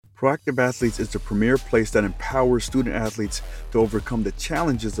Proactive Athletes is the premier place that empowers student athletes to overcome the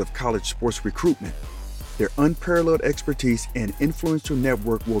challenges of college sports recruitment. Their unparalleled expertise and influential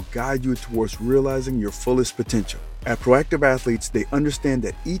network will guide you towards realizing your fullest potential. At Proactive Athletes, they understand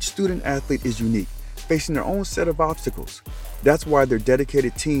that each student athlete is unique, facing their own set of obstacles. That's why their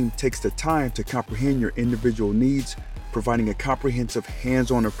dedicated team takes the time to comprehend your individual needs, providing a comprehensive,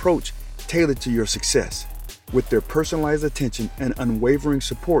 hands-on approach tailored to your success. With their personalized attention and unwavering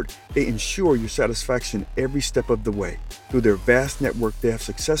support, they ensure your satisfaction every step of the way. Through their vast network, they have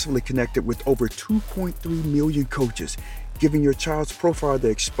successfully connected with over 2.3 million coaches, giving your child's profile the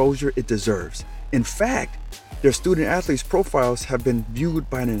exposure it deserves. In fact, their student athletes' profiles have been viewed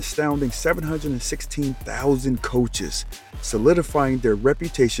by an astounding 716,000 coaches, solidifying their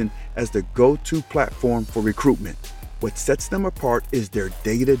reputation as the go-to platform for recruitment. What sets them apart is their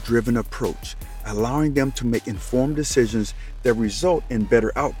data-driven approach, allowing them to make informed decisions that result in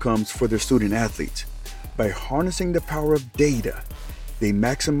better outcomes for their student athletes. By harnessing the power of data, they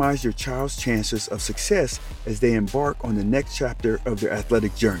maximize your child's chances of success as they embark on the next chapter of their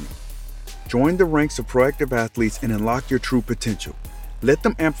athletic journey. Join the ranks of Proactive Athletes and unlock your true potential. Let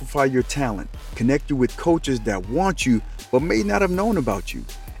them amplify your talent, connect you with coaches that want you but may not have known about you,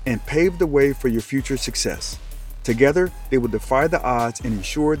 and pave the way for your future success. Together, they will defy the odds and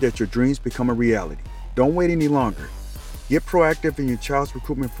ensure that your dreams become a reality. Don't wait any longer. Get proactive in your child's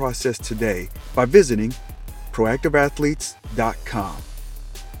recruitment process today by visiting proactiveathletes.com.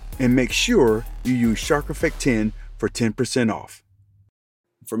 And make sure you use Shark Effect 10 for 10% off.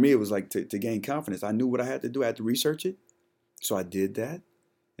 For me, it was like to gain confidence. I knew what I had to do. I had to research it. So I did that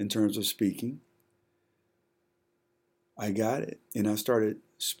in terms of speaking. I got it. And I started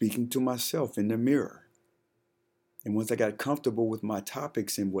speaking to myself in the mirror. And once I got comfortable with my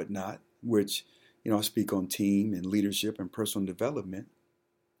topics and whatnot, which, I speak on team and leadership and personal development,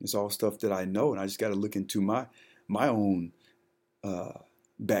 it's all stuff that I know. And I just got to look into my own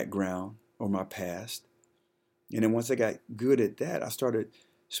background or my past. And then once I got good at that, I started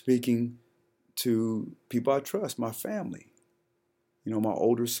speaking to people I trust, my family, my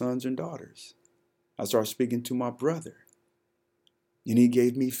older sons and daughters. I started speaking to my brother, and he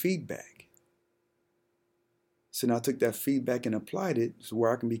gave me feedback. So now I took that feedback and applied it so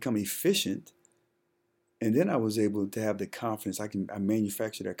where I can become efficient. And then I was able to have the confidence. I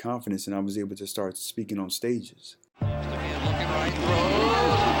manufactured that confidence, and I was able to start speaking on stages. Looking right,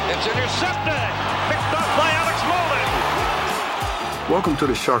 throws. It's intercepted. Picked up by Alex Molden. Welcome to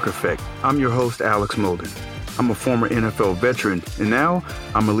the Shark Effect. I'm your host, Alex Molden. I'm a former NFL veteran, and now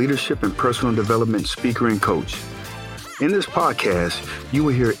I'm a leadership and personal development speaker and coach. In this podcast, you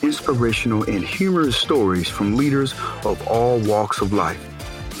will hear inspirational and humorous stories from leaders of all walks of life,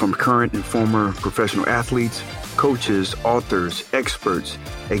 from current and former professional athletes, coaches, authors, experts,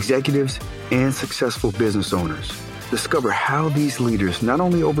 executives, and successful business owners. Discover how these leaders not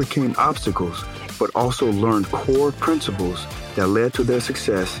only overcame obstacles, but also learned core principles that led to their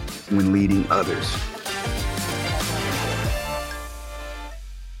success when leading others.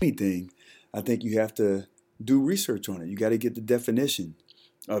 Anything, I think you have to do research on it. You got to get the definition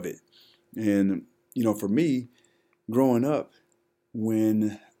of it. And, for me, growing up,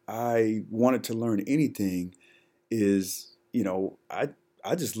 when I wanted to learn anything is, I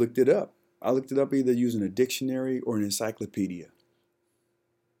just looked it up. I looked it up either using a dictionary or an encyclopedia.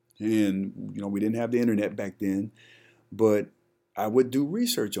 And, we didn't have the internet back then, but I would do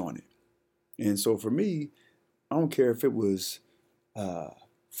research on it. And so for me, I don't care if it was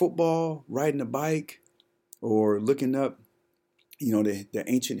football, riding a bike, or looking up, the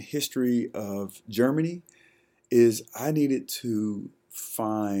ancient history of Germany, is I needed to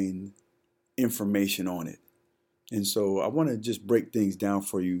find information on it. And so I want to just break things down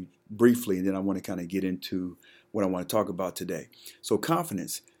for you briefly, and then I want to kind of get into what I want to talk about today. So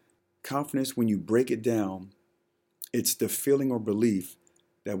confidence. Confidence, when you break it down, it's the feeling or belief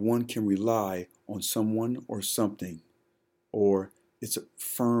that one can rely on someone or something, or it's a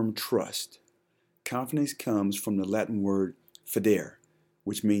firm trust. Confidence comes from the Latin word fidere,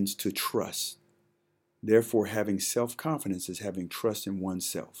 which means to trust. Therefore, having self-confidence is having trust in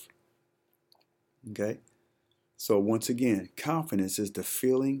oneself. Okay? So once again, confidence is the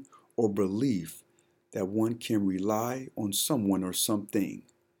feeling or belief that one can rely on someone or something.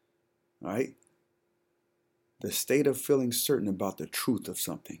 All right? The state of feeling certain about the truth of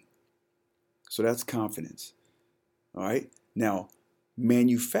something. So that's confidence. All right? Now,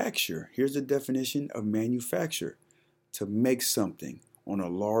 manufacture. Here's the definition of manufacture. To make something on a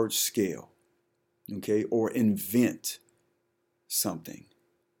large scale. Okay? Or invent something.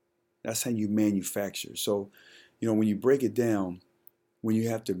 That's how you manufacture. So, when you break it down, when you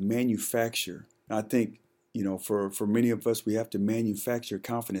have to manufacture. I think, for many of us, we have to manufacture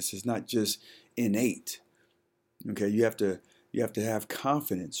confidence. It's not just innate. Okay, you have to have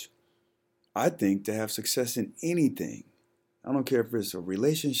confidence, I think, to have success in anything. I don't care if it's a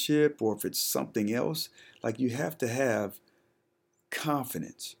relationship or if it's something else. Like, you have to have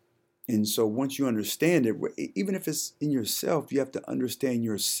confidence. And so once you understand it, even if it's in yourself, you have to understand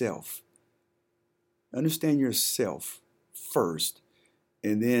yourself. Understand yourself first,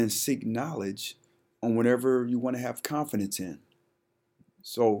 and then seek knowledge on whatever you want to have confidence in.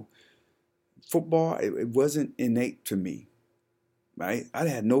 So football, it wasn't innate to me, right? I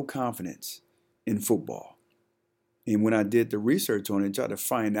had no confidence in football. And when I did the research on it, tried to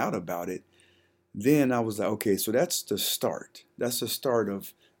find out about it, then I was like, okay, so that's the start. That's the start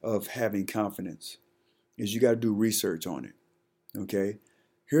of having confidence, is you got to do research on it, okay?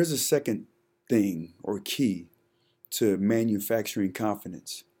 Here's a second thing or key to manufacturing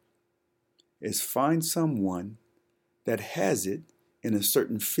confidence, is find someone that has it in a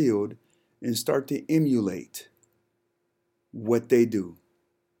certain field and start to emulate what they do.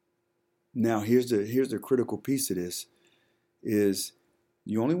 Now, here's the critical piece of this, is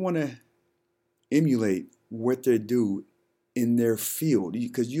you only want to emulate what they do in their field,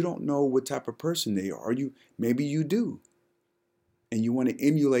 because you don't know what type of person they are. Maybe you do, and you want to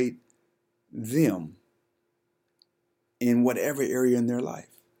emulate them in whatever area in their life.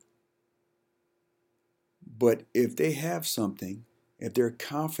 But if they have something, if they're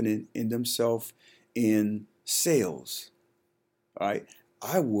confident in themselves in sales, all right,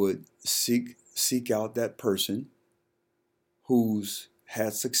 I would seek out that person who's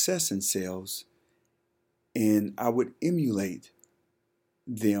had success in sales, and I would emulate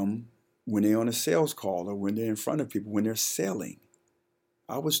them when they're on a sales call or when they're in front of people, when they're selling.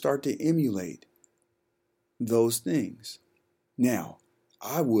 I would start to emulate those things. Now,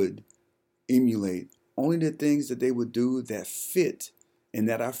 I would emulate only the things that they would do that fit and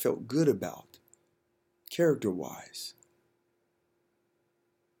that I felt good about, character-wise.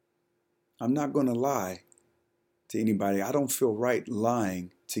 I'm not going to lie to anybody. I don't feel right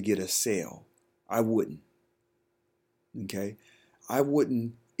lying to get a sale. I wouldn't. Okay? I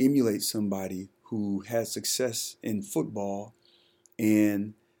wouldn't emulate somebody who had success in football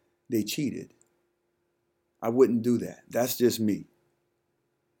and they cheated. I wouldn't do that. That's just me.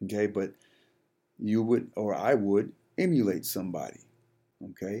 Okay? But you would, or I would, emulate somebody.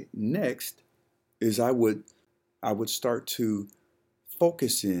 Okay? Next is I would start to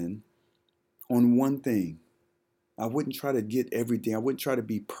focus in on one thing. I wouldn't try to get everything. I wouldn't try to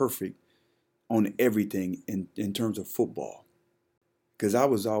be perfect on everything in terms of football, because I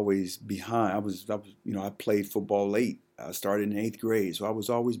was always behind. I played football late. I started in 8th grade, so I was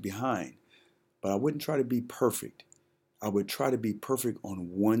always behind. But I wouldn't try to be perfect. I would try to be perfect on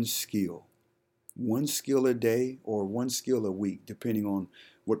one skill a day or one skill a week, depending on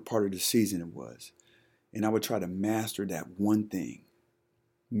what part of the season it was. And I would try to master that one thing,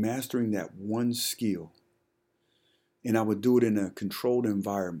 mastering that one skill. And I would do it in a controlled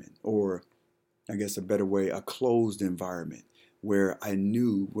environment, or I guess a better way, a closed environment, where I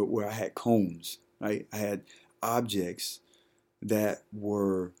knew, where I had cones, right? I had objects that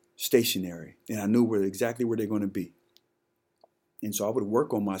were stationary, and I knew exactly where they're going to be. And so I would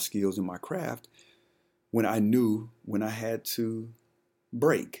work on my skills and my craft when I knew when I had to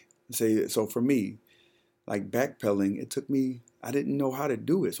break. So for me, like backpedaling, it took me, I didn't know how to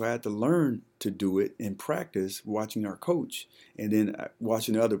do it. So I had to learn to do it and practice watching our coach, and then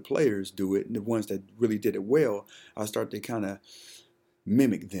watching the other players do it. And the ones that really did it well, I started to kind of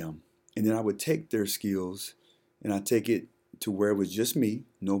mimic them. And then I would take their skills and I take it to where it was just me,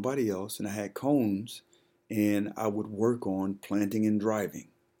 nobody else. And I had cones, and I would work on planting and driving.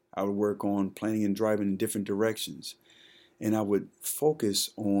 I would work on planting and driving in different directions. And I would focus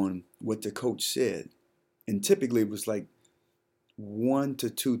on what the coach said. And typically it was like 1 to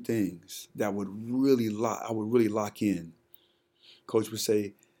 2 things that I would really lock in. Coach would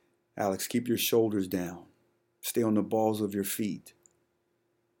say, Alex, keep your shoulders down. Stay on the balls of your feet.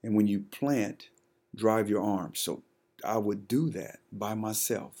 And when you plant, drive your arms. So I would do that by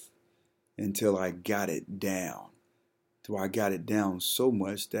myself until I got it down. Till I got it down so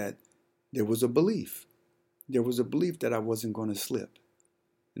much that there was a belief. There was a belief that I wasn't going to slip.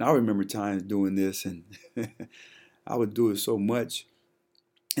 And I remember times doing this, and I would do it so much,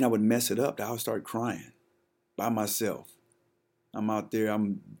 and I would mess it up that I would start crying by myself. I'm out there,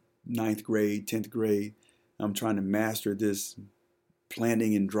 I'm 9th grade, 10th grade. I'm trying to master this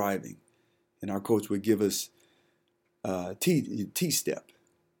planting and driving. And our coach would give us T-step.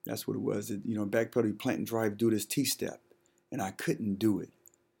 That's what it was. Backpedal, plant and drive, do this T-step. and I couldn't do it.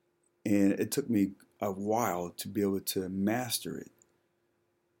 And it took me a while to be able to master it.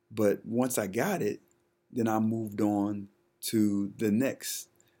 But once I got it, then I moved on to the next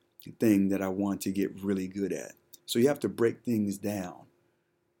thing that I want to get really good at. So you have to break things down,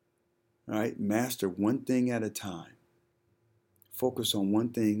 right? Master one thing at a time. Focus on one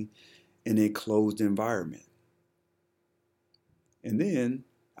thing in a closed environment. And then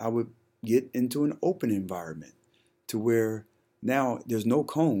I would get into an open environment to where now there's no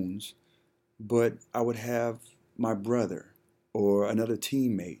cones, but I would have my brother or another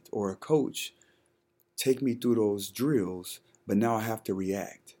teammate or a coach take me through those drills, but now I have to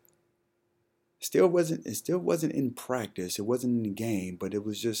react. It still wasn't in practice. It wasn't in the game, but it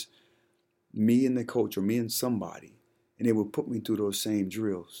was just me and the coach or me and somebody, and they would put me through those same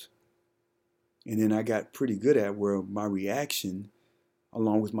drills. And then I got pretty good at where my reaction,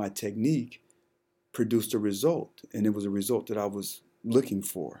 along with my technique, produced a result. And it was a result that I was looking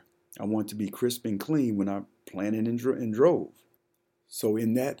for. I wanted to be crisp and clean when I planted and drove. So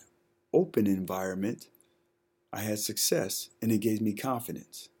in that open environment, I had success, and it gave me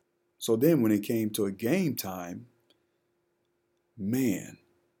confidence. So then when it came to a game time, man,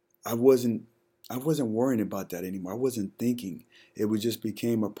 I wasn't worrying about that anymore. I wasn't thinking. It just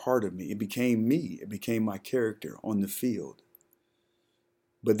became a part of me. It became me. It became my character on the field.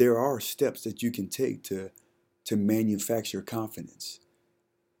 But there are steps that you can take to manufacture confidence.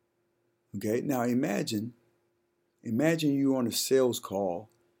 Okay, now imagine you on a sales call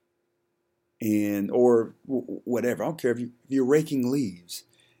or whatever. I don't care if you're raking leaves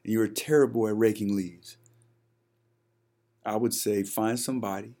and you're terrible at raking leaves. I would say find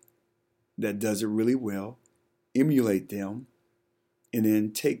somebody that does it really well, emulate them, and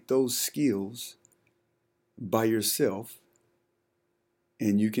then take those skills by yourself,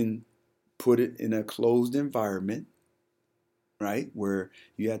 and you can put it in a closed environment, right, where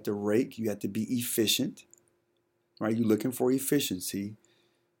you have to rake, you have to be efficient, right? You're looking for efficiency,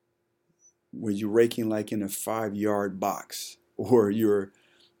 where you're raking like in a 5-yard box, or you're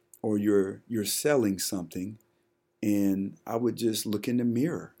selling something, and I would just look in the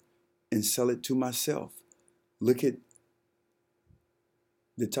mirror and sell it to myself. Look at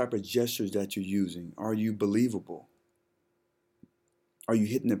the type of gestures that you're using. Are you believable? Are you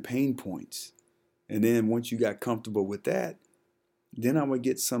hitting the pain points? And then once you got comfortable with that, then I would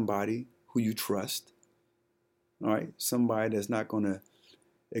get somebody who you trust, all right? Somebody that's not going to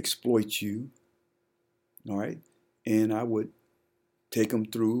exploit you, all right? And I would take them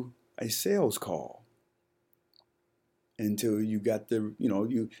through a sales call until you got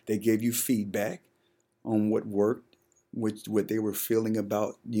they gave you feedback on what worked, what they were feeling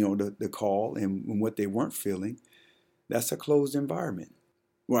about, the call, and what they weren't feeling. That's a closed environment.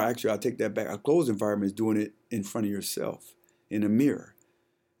 Well, actually, I'll take that back. A closed environment is doing it in front of yourself in a mirror.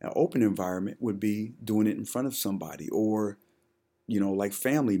 An open environment would be doing it in front of somebody or, like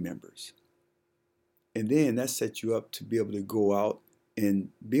family members. And then that sets you up to be able to go out and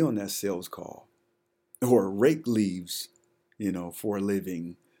be on that sales call or rake leaves, for a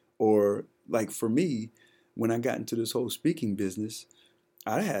living. Or like for me, when I got into this whole speaking business,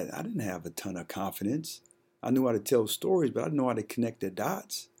 I didn't have a ton of confidence. I knew how to tell stories, but I didn't know how to connect the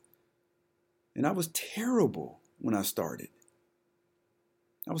dots. And I was terrible when I started.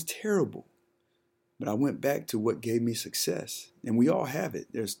 I was terrible. But I went back to what gave me success. And we all have it.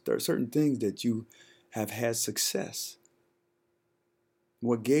 There are certain things that you have had success.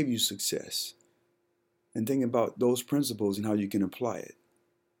 What gave you success? And think about those principles and how you can apply it.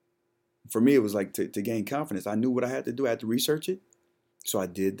 For me, it was like to gain confidence. I knew what I had to do. I had to research it. So I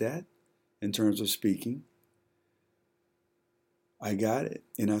did that in terms of speaking. I got it.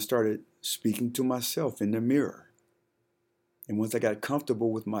 And I started speaking to myself in the mirror. And once I got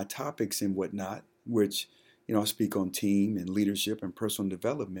comfortable with my topics and whatnot, which, I speak on team and leadership and personal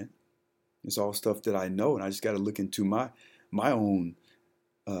development, it's all stuff that I know. And I just got to look into my own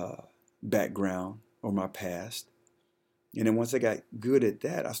background or my past. And then once I got good at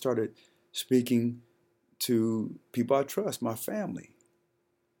that, I started speaking to people I trust, my family,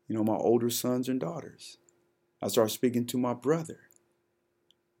 my older sons and daughters. I started speaking to my brother,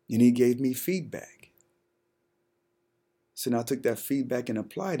 and he gave me feedback. So now I took that feedback and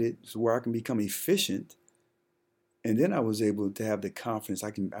applied it to where I can become efficient. And then I was able to have the confidence.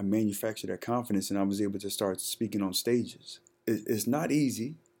 I manufactured that confidence, and I was able to start speaking on stages. It's not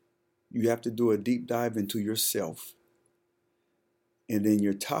easy. You have to do a deep dive into yourself, and then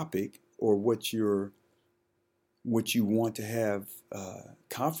your topic or what you want to have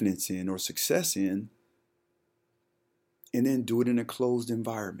confidence in or success in, and then do it in a closed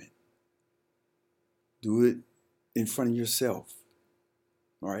environment. Do it in front of yourself,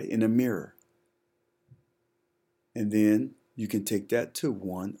 all right, in a mirror. And then you can take that to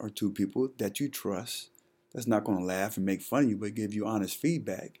one or two people that you trust that's not going to laugh and make fun of you, but give you honest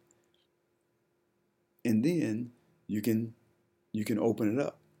feedback. And then you can open it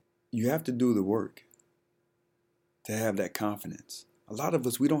up. You have to do the work to have that confidence. A lot of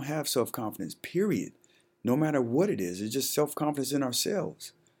us, we don't have self-confidence, period. No matter what it is, it's just self-confidence in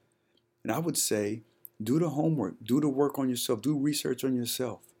ourselves. And I would say, do the homework, do the work on yourself, do research on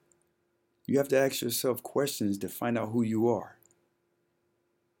yourself. You have to ask yourself questions to find out who you are.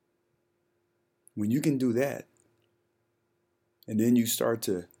 When you can do that, and then you start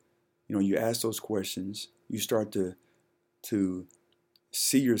to, you ask those questions, you start to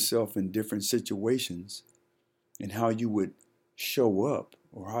see yourself in different situations and how you would show up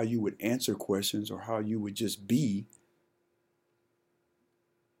or how you would answer questions or how you would just be.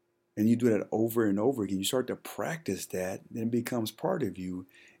 And you do that over and over again. You start to practice that, then it becomes part of you,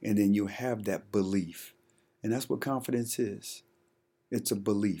 and then you have that belief. And that's what confidence is. It's a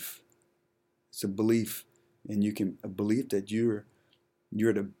belief. It's a belief, and a belief that you're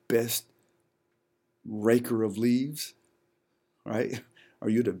the best raker of leaves, right? Are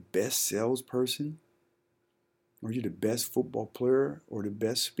you the best salesperson? Are you the best football player or the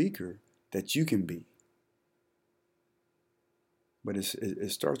best speaker that you can be? But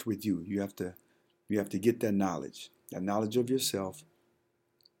it starts with you. You have to get that knowledge of yourself,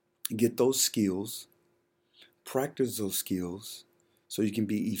 get those skills, practice those skills so you can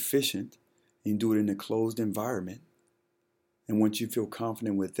be efficient and do it in a closed environment. And once you feel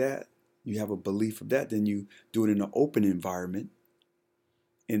confident with that, you have a belief of that, then you do it in an open environment.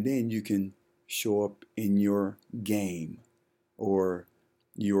 And then you can show up in your game or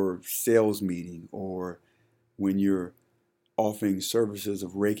your sales meeting or when you're offering services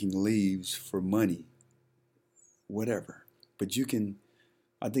of raking leaves for money, whatever. But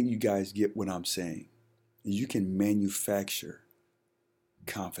I think you guys get what I'm saying. You can manufacture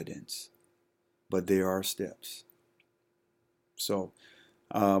confidence, but there are steps. So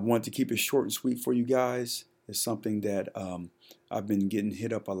I want to keep it short and sweet for you guys. It's something that I've been getting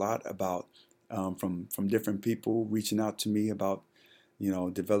hit up a lot about from different people reaching out to me about,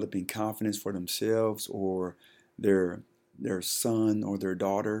 developing confidence for themselves or their son or their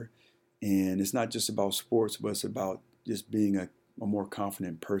daughter. And it's not just about sports, but it's about just being a more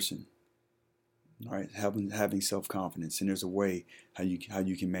confident person. All right, having self-confidence, and there's a way how you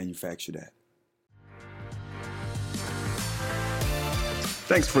can manufacture that.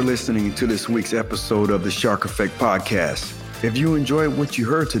 Thanks for listening to this week's episode of the Shark Effect Podcast. If you enjoyed what you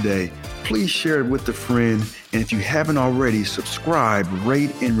heard today, please share it with a friend. And if you haven't already, subscribe,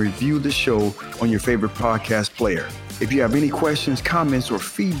 rate, and review the show on your favorite podcast player. If you have any questions, comments, or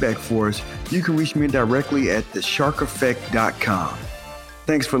feedback for us, you can reach me directly at thesharkeffect.com.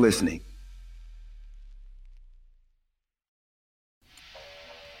 Thanks for listening.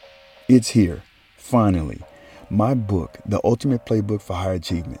 It's here, finally. My book, The Ultimate Playbook for High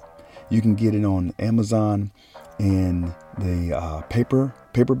Achievement. You can get it on Amazon in the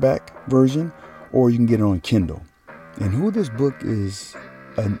paperback version, or you can get it on Kindle. And who this book is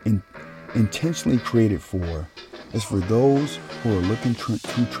intentionally created for is for those who are looking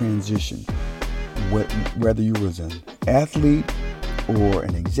to transition. Whether you was an athlete or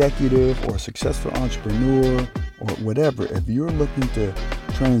an executive or a successful entrepreneur or whatever, if you're looking to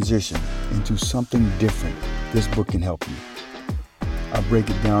transition into something different, this book can help you. I break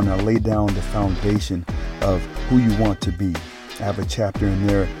it down. I lay down the foundation of who you want to be. I have a chapter in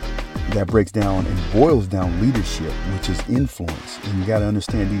there that breaks down and boils down leadership, which is influence. And you got to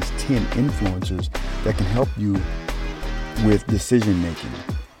understand these 10 influencers that can help you with decision making,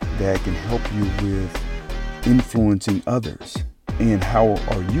 that can help you with influencing others. And how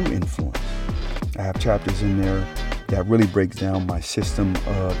are you influenced? I have chapters in there that really breaks down my system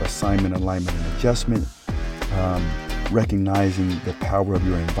of assignment, alignment, and adjustment. Recognizing the power of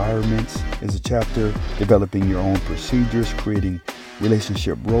your environments is a chapter. Developing your own procedures, creating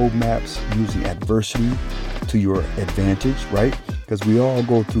relationship roadmaps, using adversity to your advantage, right? Because we all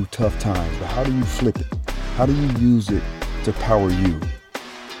go through tough times, but how do you flip it? How do you use it to power you?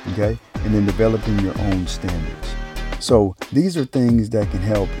 Okay? And then developing your own standards. So these are things that can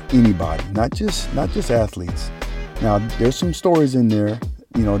help anybody, not just athletes. Now, there's some stories in there,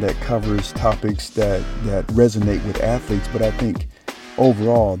 that covers topics that resonate with athletes. But I think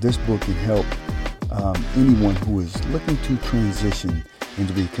overall, this book can help anyone who is looking to transition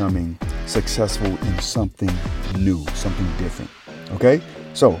into becoming successful in something new, something different. Okay?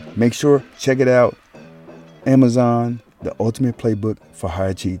 So make sure, check it out. Amazon, The Ultimate Playbook for High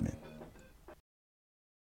Achievement.